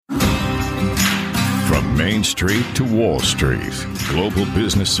Main Street to Wall Street, global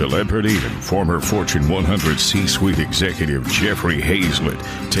business celebrity and former Fortune 100 C-suite executive Jeffrey Hazlett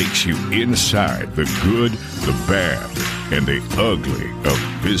takes you inside the good, the bad, and the ugly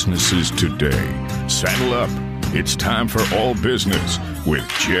of businesses today. Saddle up. It's time for All Business with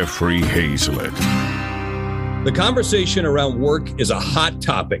Jeffrey Hazlett. The conversation around work is a hot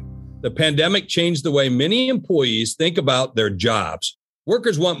topic. The pandemic changed the way many employees think about their jobs.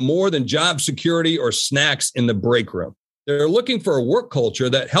 Workers want more than job security or snacks in the break room. They're looking for a work culture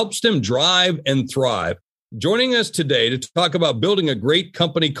that helps them drive and thrive. Joining us today to talk about building a great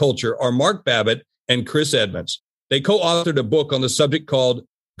company culture are Mark Babbitt and Chris Edmonds. They co-authored a book on the subject called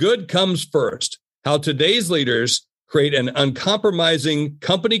Good Comes First: How Today's Leaders Create an Uncompromising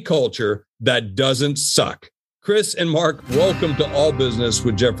Company Culture That Doesn't Suck. Chris and Mark, welcome to All Business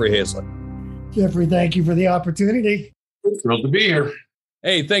with Jeffrey Hazlett. Jeffrey, thank you for the opportunity. Thrilled to be here.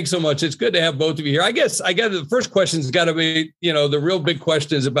 Hey, thanks so much. It's good to have both of you here. I guess the first question's got to be, the real big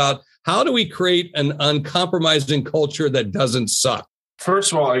question is about how do we create an uncompromising culture that doesn't suck?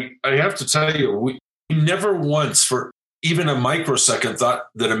 First of all, I have to tell you, we never once for even a microsecond thought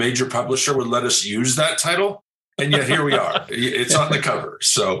that a major publisher would let us use that title. And yet here we are. It's on the cover.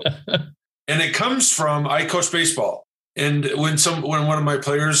 So, and it comes from, I coach baseball. And when one of my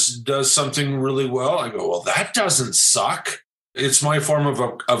players does something really well, I go, well, that doesn't suck. It's my form of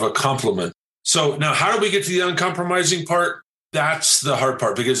a compliment. So now how do we get to the uncompromising part? That's the hard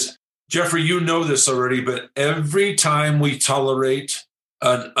part, because Jeffrey, you know this already, but every time we tolerate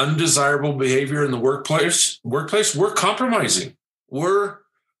an undesirable behavior in the workplace, we're compromising.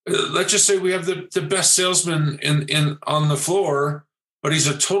 Let's just say we have the best salesman in on the floor, but he's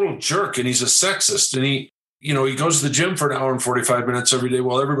a total jerk and he's a sexist, and he goes to the gym for an hour and 45 minutes every day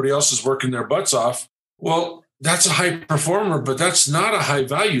while everybody else is working their butts off. Well, that's a high performer, but that's not a high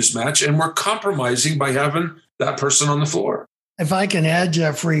values match. And we're compromising by having that person on the floor. If I can add,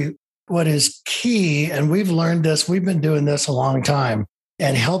 Jeffrey, what is key, and we've learned this, we've been doing this a long time,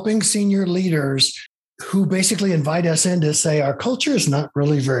 and helping senior leaders who basically invite us in to say, our culture is not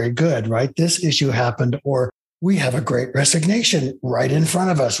really very good, right? This issue happened, or we have a great resignation right in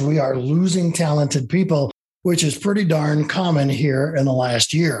front of us. We are losing talented people, which is pretty darn common here in the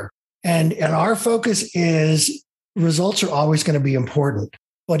last year. And our focus is results are always going to be important.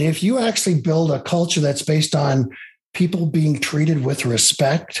 But if you actually build a culture that's based on people being treated with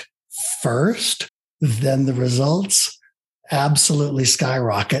respect first, then the results absolutely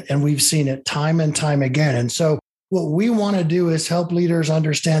skyrocket. And we've seen it time and time again. And so what we want to do is help leaders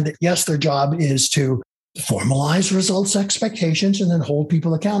understand that, yes, their job is to formalize results expectations and then hold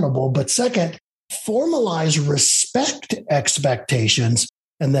people accountable. But second, formalize respect expectations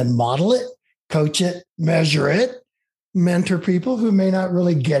and then model it, coach it, measure it, mentor people who may not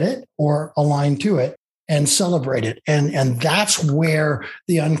really get it or align to it, and celebrate it. And that's where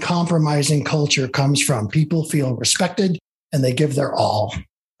the uncompromising culture comes from. People feel respected and they give their all.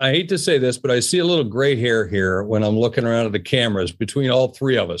 I hate to say this, but I see a little gray hair here when I'm looking around at the cameras between all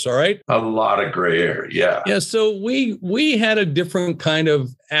three of us. All right. A lot of gray hair. Yeah. Yeah. So we had a different kind of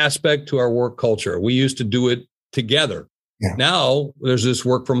aspect to our work culture. We used to do it together. Yeah. Now there's this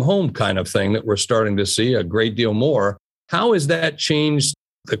work from home kind of thing that we're starting to see a great deal more. How has that changed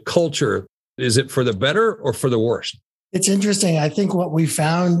the culture? Is it for the better or for the worse? It's interesting. I think what we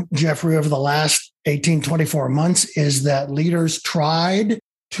found, Jeffrey, over the last 18, 24 months is that leaders tried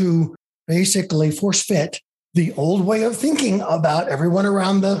to basically force fit the old way of thinking about everyone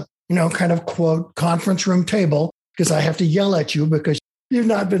around the, kind of quote, conference room table, because I have to yell at you because you've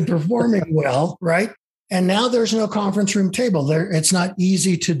not been performing well, right? And now there's no conference room table there. It's not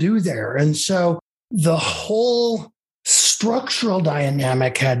easy to do there. And so the whole structural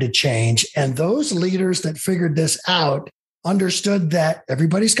dynamic had to change. And those leaders that figured this out understood that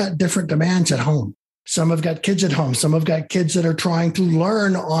everybody's got different demands at home. Some have got kids at home. Some have got kids that are trying to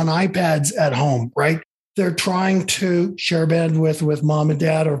learn on iPads at home, right? They're trying to share bandwidth with mom and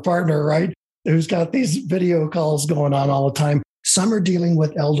dad or partner, right? Who's got these video calls going on all the time. Some are dealing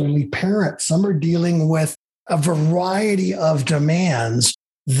with elderly parents. Some are dealing with a variety of demands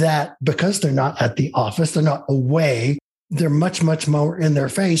that, because they're not at the office, they're not away, they're much, much more in their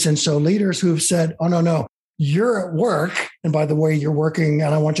face. And so leaders who've said, oh, no, you're at work. And by the way, you're working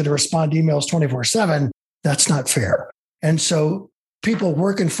and I want you to respond to emails 24/7. That's not fair. And so people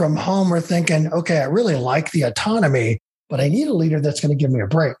working from home are thinking, okay, I really like the autonomy, but I need a leader that's going to give me a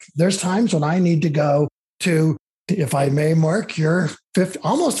break. There's times when I need to go to, if I may, Mark, your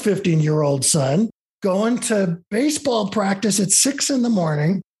almost 15-year-old son, going to baseball practice at 6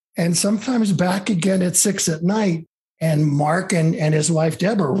 a.m. and sometimes back again at 6 p.m. And Mark and his wife,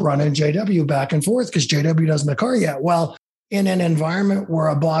 Deborah, running JW back and forth because JW doesn't have a car yet. Well, in an environment where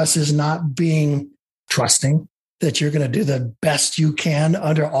a boss is not being trusting that you're going to do the best you can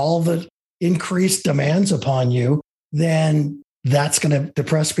under all the increased demands upon you, then that's going to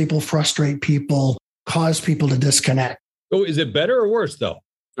depress people, frustrate people, cause people to disconnect. So is it better or worse, though?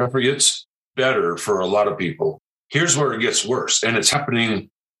 Jeffrey, it's better for a lot of people. Here's where it gets worse, and it's happening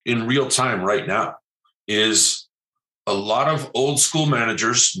in real time right now, is a lot of old school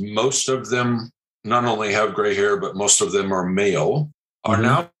managers, most of them not only have gray hair, but most of them are male, are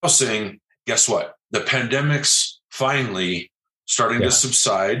now saying, guess what? The pandemic's finally starting to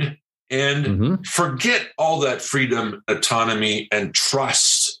subside, and forget all that freedom, autonomy, and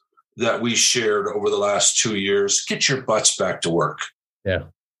trust that we shared over the last 2 years. Get your butts back to work. Yeah.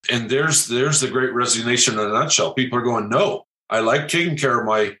 And there's the great resignation in a nutshell. People are going, no, I like taking care of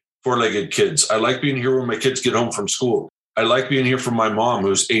my four-legged kids. I like being here when my kids get home from school. I like being here for my mom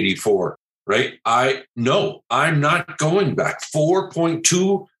who's 84, right? I'm not going back.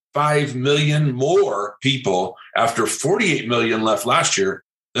 4.25 million more people after 48 million left last year.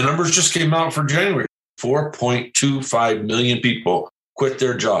 The numbers just came out for January. 4.25 million people quit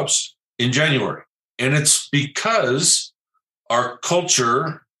their jobs in January. And it's because our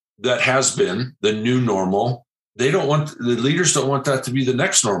culture that has been the new normal, the leaders don't want that to be the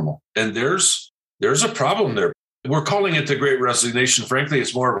next normal. And there's a problem there. We're calling it the Great Resignation. Frankly,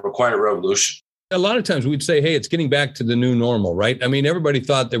 it's more of a quiet revolution. A lot of times we'd say, hey, it's getting back to the new normal, right? I mean, everybody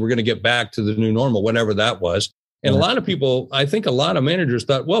thought they were going to get back to the new normal, whatever that was. And a lot of people, I think a lot of managers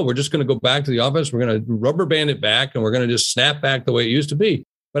thought, well, we're just going to go back to the office. We're going to rubber band it back and we're going to just snap back the way it used to be.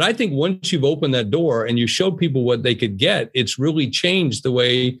 But I think once you've opened that door and you showed people what they could get, it's really changed the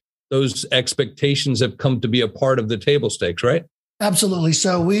way those expectations have come to be a part of the table stakes, right? Absolutely.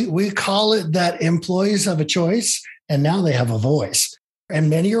 So we call it that employees have a choice and now they have a voice. And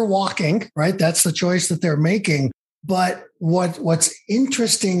many are walking, right? That's the choice that they're making. But what's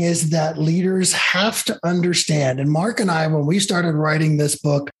interesting is that leaders have to understand, and Mark and I, when we started writing this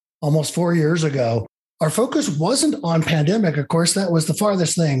book almost 4 years ago, our focus wasn't on pandemic. Of course, that was the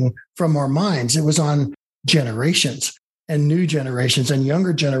farthest thing from our minds. It was on generations and new generations and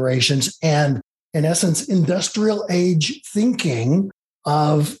younger generations. And in essence, industrial age thinking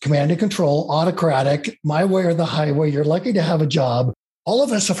of command and control, autocratic, my way or the highway, you're lucky to have a job. All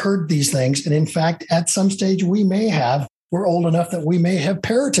of us have heard these things. And in fact, at some stage, we're old enough that we may have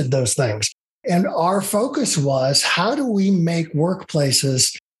parroted those things. And our focus was, how do we make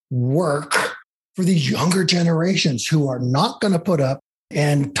workplaces work for these younger generations who are not going to put up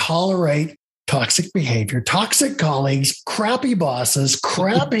and tolerate toxic behavior, toxic colleagues, crappy bosses,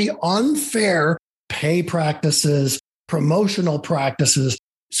 crappy, unfair pay practices, promotional practices.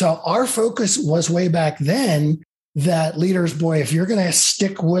 So our focus was way back then that leaders, boy, if you're going to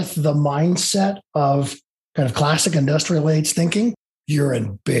stick with the mindset of kind of classic industrial age thinking, you're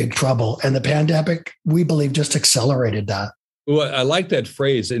in big trouble. And the pandemic, we believe, just accelerated that. Well, I like that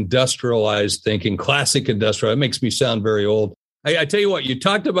phrase, industrialized thinking, classic industrial. It makes me sound very old. I tell you what, you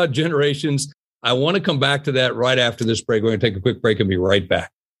talked about generations. I want to come back to that right after this break. We're going to take a quick break and be right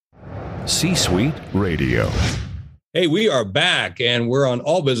back. C-Suite Radio. Hey, we are back, and we're on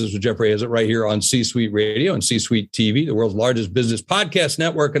All Business with Jeffrey Hazlett right here on C-Suite Radio and C-Suite TV, the world's largest business podcast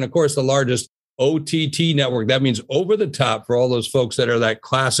network, and of course, the largest OTT network. That means over the top for all those folks that are that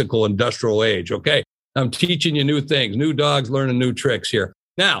classical industrial age. Okay, I'm teaching you new things, new dogs learning new tricks here.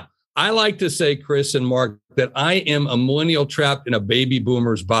 Now, I like to say, Chris and Mark, that I am a millennial trapped in a baby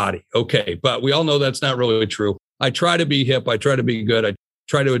boomer's body. Okay, but we all know that's not really true. I try to be hip. I try to be good. I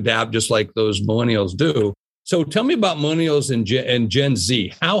try to adapt just like those millennials do. So tell me about millennials and Gen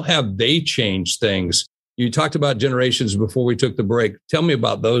Z. How have they changed things? You talked about generations before we took the break. Tell me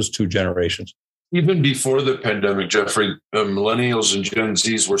about those two generations. Even before the pandemic, Jeffrey, millennials and Gen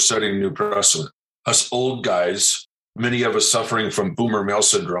Zs were setting new precedent. Us old guys, many of us suffering from boomer male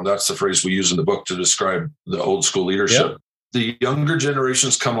syndrome. That's the phrase we use in the book to describe the old school leadership. Yep. The younger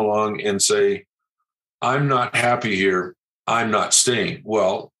generations come along and say, I'm not happy here. I'm not staying.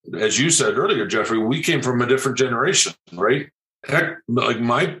 Well, as you said earlier, Jeffrey, we came from a different generation, right? Heck, like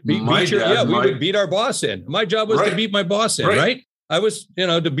my dad. We would beat our boss in. My job was to beat my boss in, right? I was,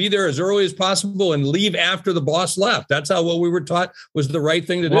 to be there as early as possible and leave after the boss left. That's how what we were taught was the right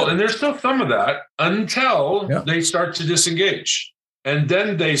thing to do. Well, and there's still some of that until they start to disengage. And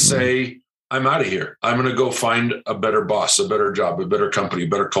then they say, I'm out of here. I'm going to go find a better boss, a better job, a better company, a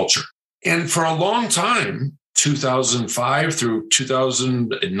better culture. And for a long time, 2005 through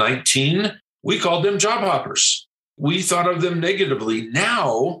 2019, we called them job hoppers. We thought of them negatively.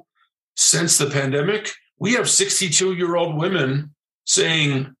 Now, since the pandemic, We have 62-year-old women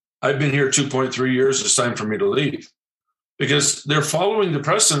saying, I've been here 2.3 years. It's time for me to leave, because they're following the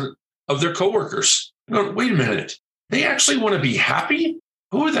precedent of their coworkers. Wait a minute. They actually want to be happy?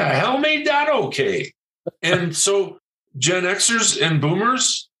 Who the hell made that okay? And so Gen Xers and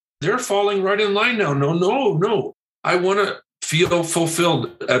boomers, they're falling right in line now. No. I want to feel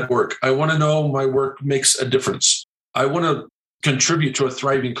fulfilled at work. I want to know my work makes a difference. I want to contribute to a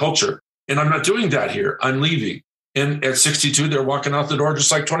thriving culture. And I'm not doing that here. I'm leaving. And at 62, they're walking out the door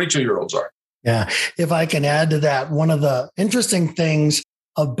just like 22-year-olds are. Yeah. If I can add to that, one of the interesting things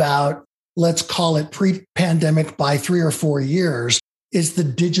about, let's call it pre-pandemic by 3 or 4 years, is the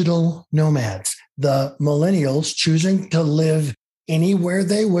digital nomads, the millennials choosing to live anywhere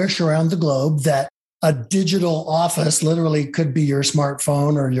they wish around the globe. That a digital office literally could be your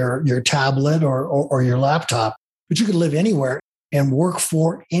smartphone or your tablet or your laptop, but you could live anywhere and work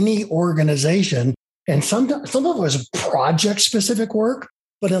for any organization. And some of it was project-specific work,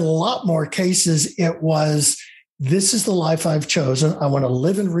 but in a lot more cases, it was, this is the life I've chosen. I want to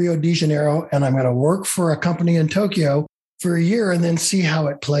live in Rio de Janeiro, and I'm going to work for a company in Tokyo for a year and then see how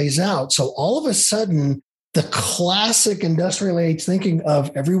it plays out. So all of a sudden, the classic industrial age thinking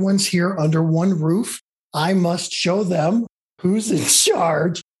of everyone's here under one roof, I must show them who's in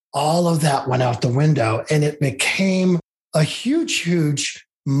charge, all of that went out the window. And it became a huge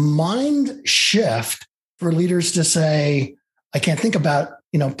mind shift for leaders to say, I can't think about,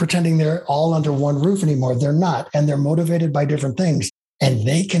 pretending they're all under one roof anymore. They're not. And they're motivated by different things, and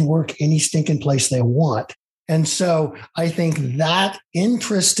they can work any stinking place they want. And so I think that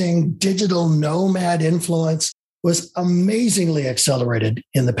interesting digital nomad influence was amazingly accelerated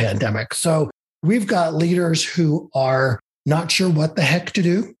in the pandemic. So we've got leaders who are not sure what the heck to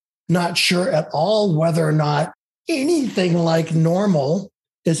do, not sure at all whether or not anything like normal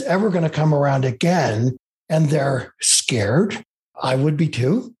is ever going to come around again. And they're scared. I would be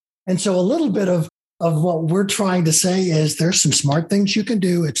too. And so a little bit of what we're trying to say is there's some smart things you can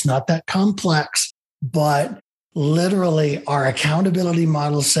do. It's not that complex, but literally our accountability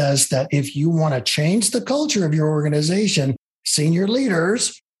model says that if you want to change the culture of your organization, senior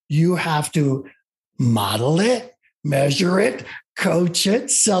leaders, you have to model it, measure it, coach it,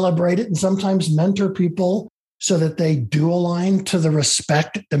 celebrate it, and sometimes mentor people so that they do align to the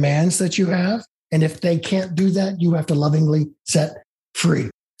respect demands that you have. And if they can't do that, you have to lovingly set free.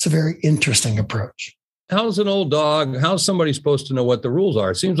 It's a very interesting approach. How's an old dog? How's somebody supposed to know what the rules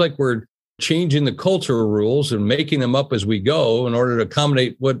are? It seems like we're changing the cultural rules and making them up as we go in order to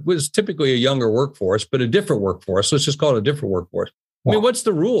accommodate what was typically a younger workforce, but a different workforce. Let's just call it a different workforce. I mean, what's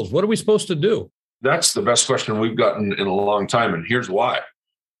the rules? What are we supposed to do? That's the best question we've gotten in a long time. And here's why.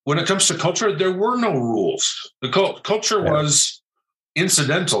 When it comes to culture, there were no rules. The culture was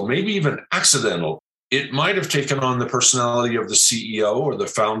incidental, maybe even accidental. It might have taken on the personality of the CEO or the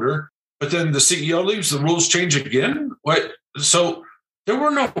founder, but then the CEO leaves, the rules change again. So there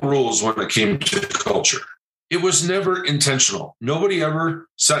were no rules when it came to culture. It was never intentional. Nobody ever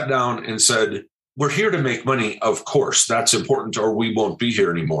sat down and said, we're here to make money. Of course, that's important, or we won't be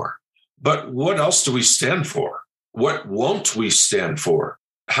here anymore. But what else do we stand for? What won't we stand for?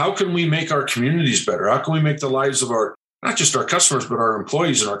 How can we make our communities better? How can we make the lives of our, not just our customers, but our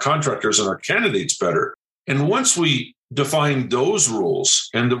employees and our contractors and our candidates better? And once we define those rules,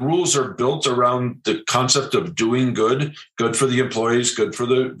 and the rules are built around the concept of doing good, good for the employees, good for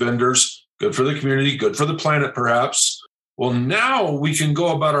the vendors, good for the community, good for the planet, perhaps. Well, now we can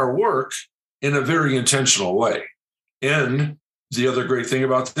go about our work in a very intentional way. And the other great thing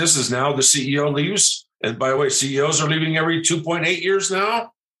about this is now the CEO leaves. And by the way, CEOs are leaving every 2.8 years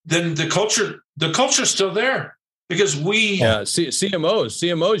now. Then the culture's still there. Because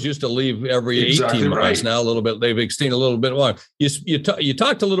CMOs used to leave every 18 months. Now a little bit, they've extended a little bit long. You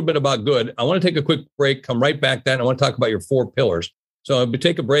talked a little bit about good. I want to take a quick break, come right back then. I want to talk about your 4 pillars. So I'll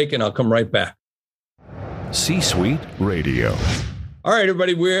take a break and I'll come right back. C-Suite Radio. All right,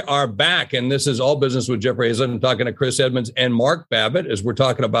 everybody, we are back, and this is All Business with Jeffrey Hazelett. I'm talking to Chris Edmonds and Mark Babbitt as we're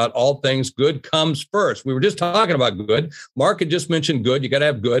talking about all things good comes first. We were just talking about good. Mark had just mentioned good. You got to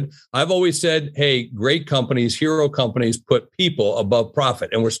have good. I've always said, hey, great companies, hero companies put people above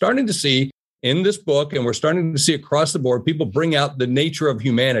profit. And we're starting to see in this book, and we're starting to see across the board, people bring out the nature of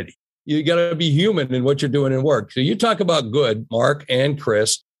humanity. You got to be human in what you're doing in work. So you talk about good, Mark and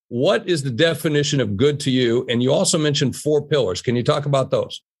Chris. What is the definition of good to you? And you also mentioned 4 pillars. Can you talk about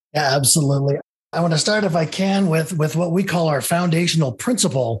those? Yeah, absolutely. I want to start, if I can, with what we call our foundational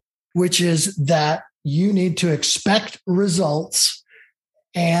principle, which is that you need to expect results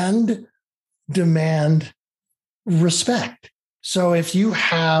and demand respect. So if you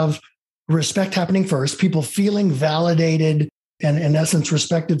have respect happening first, people feeling validated and in essence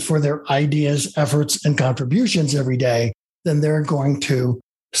respected for their ideas, efforts, and contributions every day, then they're going to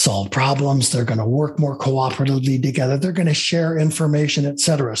solve problems. They're going to work more cooperatively together. They're going to share information, et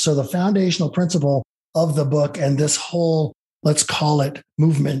cetera. So the foundational principle of the book and this whole, let's call it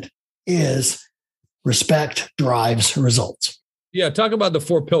movement, is respect drives results. Yeah. Talk about the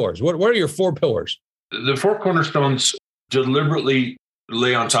 4 pillars. What are your 4 pillars? The 4 cornerstones deliberately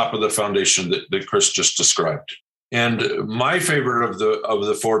lay on top of the foundation that Chris just described. And my favorite of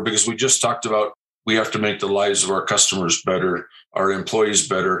the 4, because we just talked about, we have to make the lives of our customers better, our employees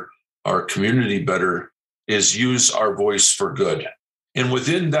better, our community better, is use our voice for good. And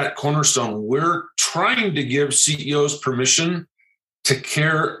within that cornerstone, we're trying to give CEOs permission to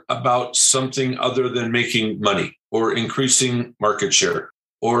care about something other than making money or increasing market share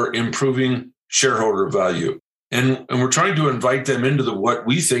or improving shareholder value. And we're trying to invite them into what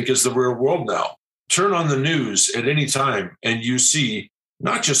we think is the real world now. Turn on the news at any time and you see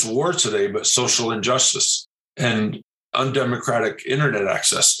not just war today, but social injustice and undemocratic internet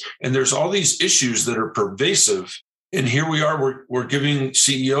access. And there's all these issues that are pervasive. And here we are, we're giving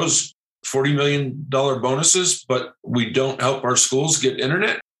CEOs $40 million bonuses, but we don't help our schools get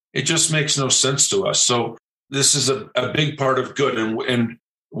internet. It just makes no sense to us. So this is a big part of good. And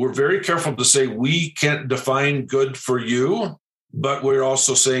we're very careful to say we can't define good for you, but we're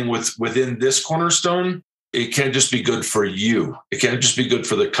also saying within this cornerstone, it can't just be good for you. It can't just be good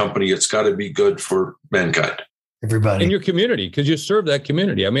for the company. It's got to be good for mankind. Everybody. In your community, because you serve that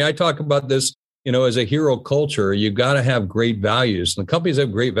community. I mean, I talk about this, as a hero culture, you got to have great values. And the companies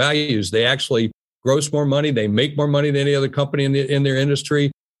have great values. They actually gross more money. They make more money than any other company in their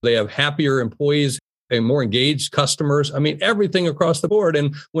industry. They have happier employees and more engaged customers. I mean, everything across the board.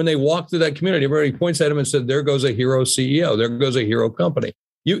 And when they walk through that community, everybody points at them and said, there goes a hero CEO. There goes a hero company.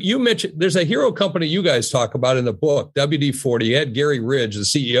 You mentioned there's a hero company you guys talk about in the book, WD-40. You had Gary Ridge, the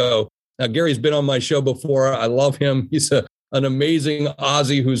CEO. Now, Gary's been on my show before. I love him. He's an amazing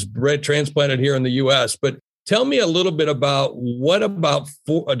Aussie who's transplanted here in the U.S. But tell me a little bit about what about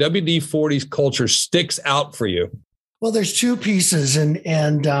WD-40's culture sticks out for you? Well, there's 2 pieces,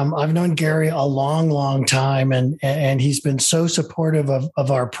 and I've known Gary a long, long time, and he's been so supportive of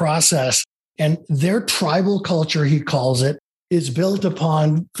our process. And their tribal culture, he calls it, is built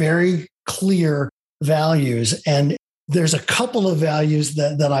upon very clear values. And there's a couple of values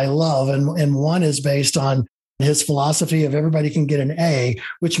that I love, and one is based on his philosophy of everybody can get an A,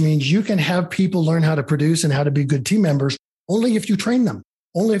 which means you can have people learn how to produce and how to be good team members only if you train them,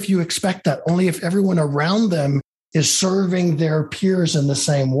 only if you expect that, only if everyone around them is serving their peers in the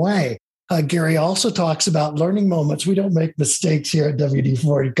same way. Gary also talks about learning moments. We don't make mistakes here at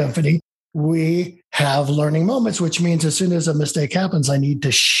WD-40 Company. We have learning moments, which means as soon as a mistake happens, I need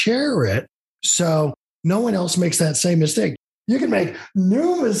to share it so no one else makes that same mistake. You can make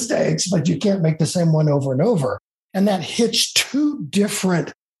new mistakes, but you can't make the same one over and over. And that hits 2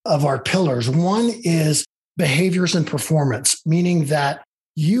 different of our pillars. One is behaviors and performance, meaning that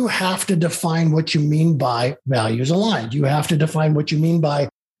you have to define what you mean by values aligned. You have to define what you mean by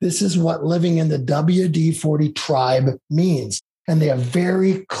this is what living in the WD-40 tribe means. And they have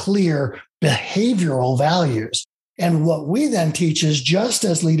very clear behavioral values. And what we then teach is just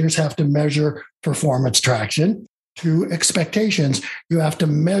as leaders have to measure performance traction to expectations, you have to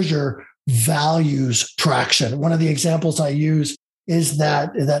measure values traction. One of the examples I use is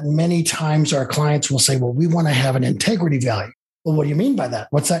that many times our clients will say, well, we want to have an integrity value. Well, what do you mean by that?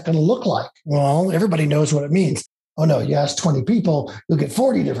 What's that going to look like? Well, everybody knows what it means. Oh, no, you ask 20 people, you'll get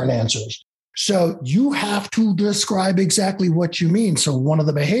 40 different answers. So you have to describe exactly what you mean. So one of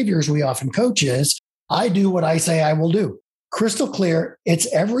the behaviors we often coach is, I do what I say I will do. Crystal clear.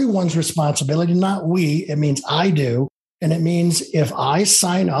 It's everyone's responsibility, not we. It means I do. And it means if I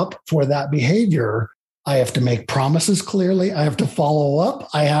sign up for that behavior, I have to make promises clearly. I have to follow up.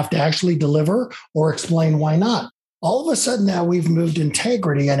 I have to actually deliver or explain why not. All of a sudden now we've moved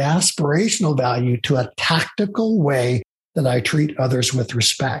integrity and aspirational value to a tactical way that I treat others with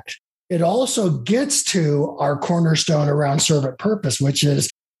respect. It also gets to our cornerstone around servant purpose, which is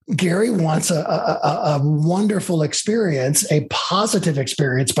Gary wants a wonderful experience, a positive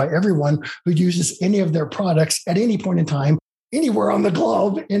experience by everyone who uses any of their products at any point in time, anywhere on the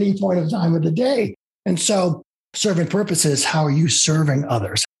globe, any point of time of the day. And so servant purpose is, how are you serving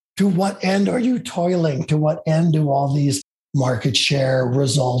others? To what end are you toiling? To what end do all these market share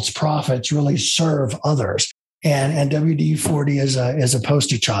results, profits really serve others? And WD-40 is a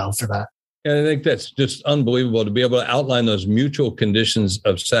poster child for that. And I think that's just unbelievable to be able to outline those mutual conditions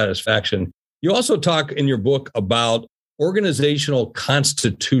of satisfaction. You also talk in your book about organizational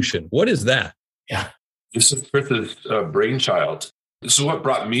constitution. What is that? Yeah. This is Chris's brainchild. This is what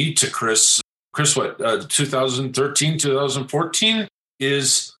brought me to Chris. 2013, 2014,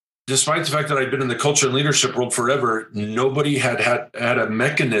 is despite the fact that I'd been in the culture and leadership world forever, nobody had a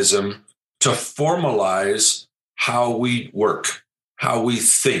mechanism to formalize how we work, how we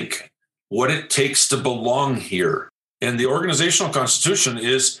think, what it takes to belong here. And the organizational constitution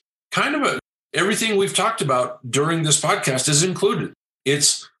is kind of everything we've talked about during this podcast is included.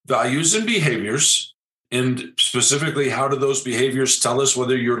 It's values and behaviors, and specifically, how do those behaviors tell us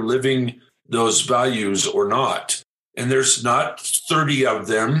whether you're living those values or not? And there's not 30 of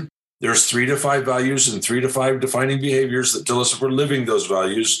them. There's 3 to 5 values and 3 to 5 defining behaviors that tell us if we're living those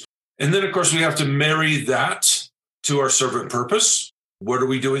values. And then, of course, we have to marry that to our servant purpose. What are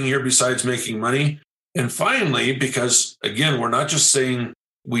we doing here besides making money? And finally, because, again, we're not just saying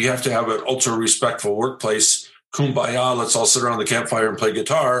we have to have an ultra respectful workplace, kumbaya, let's all sit around the campfire and play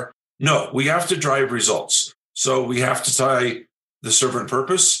guitar. No, we have to drive results. So we have to tie the servant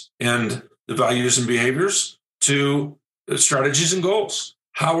purpose and the values and behaviors to strategies and goals.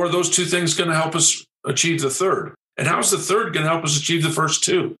 How are those two things going to help us achieve the third? And how is the third going to help us achieve the first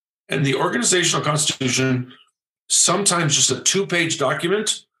two? And the organizational constitution, sometimes just a 2-page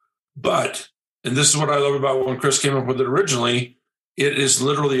document, but, and this is what I love about when Chris came up with it originally, it is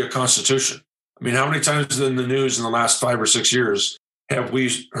literally a constitution. I mean, how many times in the news in the last 5 or 6 years have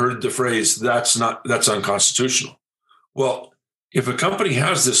we heard the phrase, that's unconstitutional? Well, if a company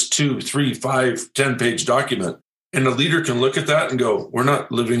has this 2, 3, 5, 10-page document, and a leader can look at that and go, we're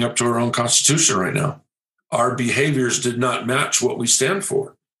not living up to our own constitution right now. Our behaviors did not match what we stand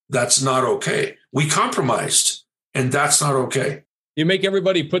for. That's not okay. We compromised, and that's not okay. You make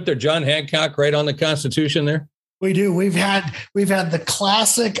everybody put their John Hancock right on the Constitution there? We do. We've had the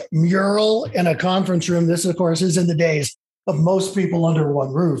classic mural in a conference room. This, of course, is in the days of most people under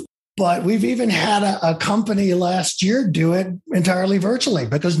one roof. But we've even had a company last year do it entirely virtually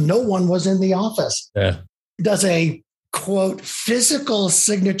because no one was in the office. Yeah. Does a, quote, physical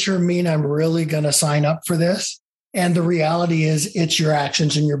signature mean I'm really going to sign up for this? And the reality is it's your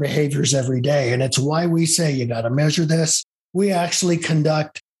actions and your behaviors every day. And it's why we say you got to measure this. We actually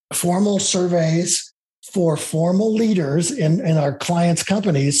conduct formal surveys for formal leaders in our clients'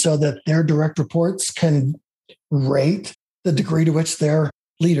 companies so that their direct reports can rate the degree to which their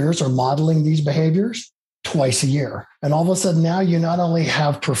leaders are modeling these behaviors twice a year. And all of a sudden now you not only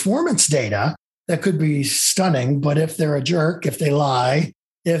have performance data that could be stunning, but if they're a jerk, if they lie,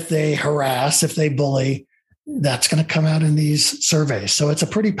 if they harass, if they bully, that's going to come out in these surveys. So it's a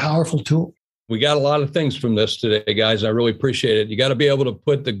pretty powerful tool. We got a lot of things from this today, guys. I really appreciate it. You got to be able to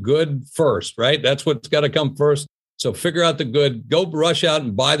put the good first, right? That's what's got to come first. So figure out the good. Go rush out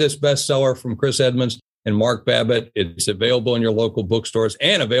and buy this bestseller from Chris Edmonds and Mark Babbitt. It's available in your local bookstores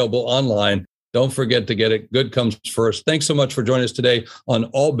and available online. Don't forget to get it. Good comes first. Thanks so much for joining us today on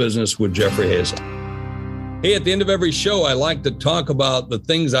All Business with Jeffrey Hazel. Hey, at the end of every show, I like to talk about the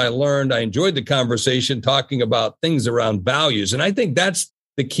things I learned. I enjoyed the conversation talking about things around values. And I think that's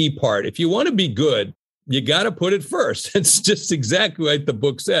the key part. If you want to be good, you got to put it first. It's just exactly like the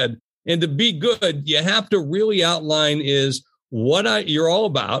book said. And to be good, you have to really outline is what you're all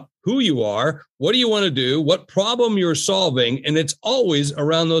about, who you are, what do you want to do, what problem you're solving. And it's always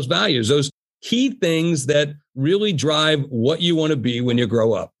around those values, those key things that really drive what you want to be when you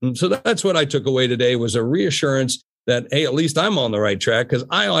grow up. And so that's what I took away today was a reassurance that, hey, at least I'm on the right track because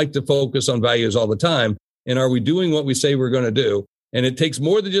I like to focus on values all the time. And are we doing what we say we're going to do? And it takes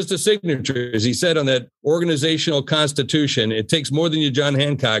more than just a signature. As he said on that organizational constitution, it takes more than your John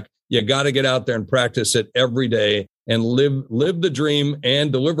Hancock. You got to get out there and practice it every day and live the dream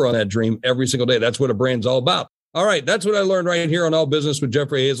and deliver on that dream every single day. That's what a brand's all about. All right. That's what I learned right here on All Business with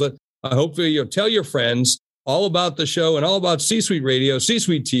Jeffrey Hazlett. Hopefully you'll tell your friends all about the show and all about C-Suite Radio,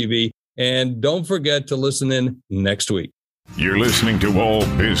 C-Suite TV. And don't forget to listen in next week. You're listening to All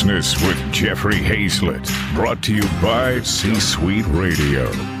Business with Jeffrey Hazlett, brought to you by C-Suite Radio,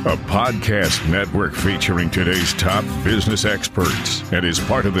 a podcast network featuring today's top business experts and is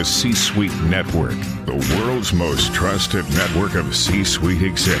part of the C-Suite Network, the world's most trusted network of C-Suite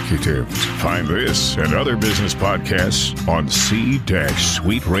executives. Find this and other business podcasts on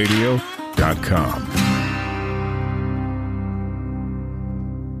c-suiteradio.com.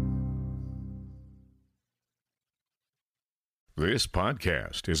 This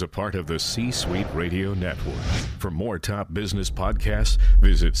podcast is a part of the C-Suite Radio Network. For more top business podcasts,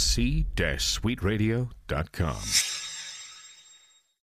 visit c-suiteradio.com.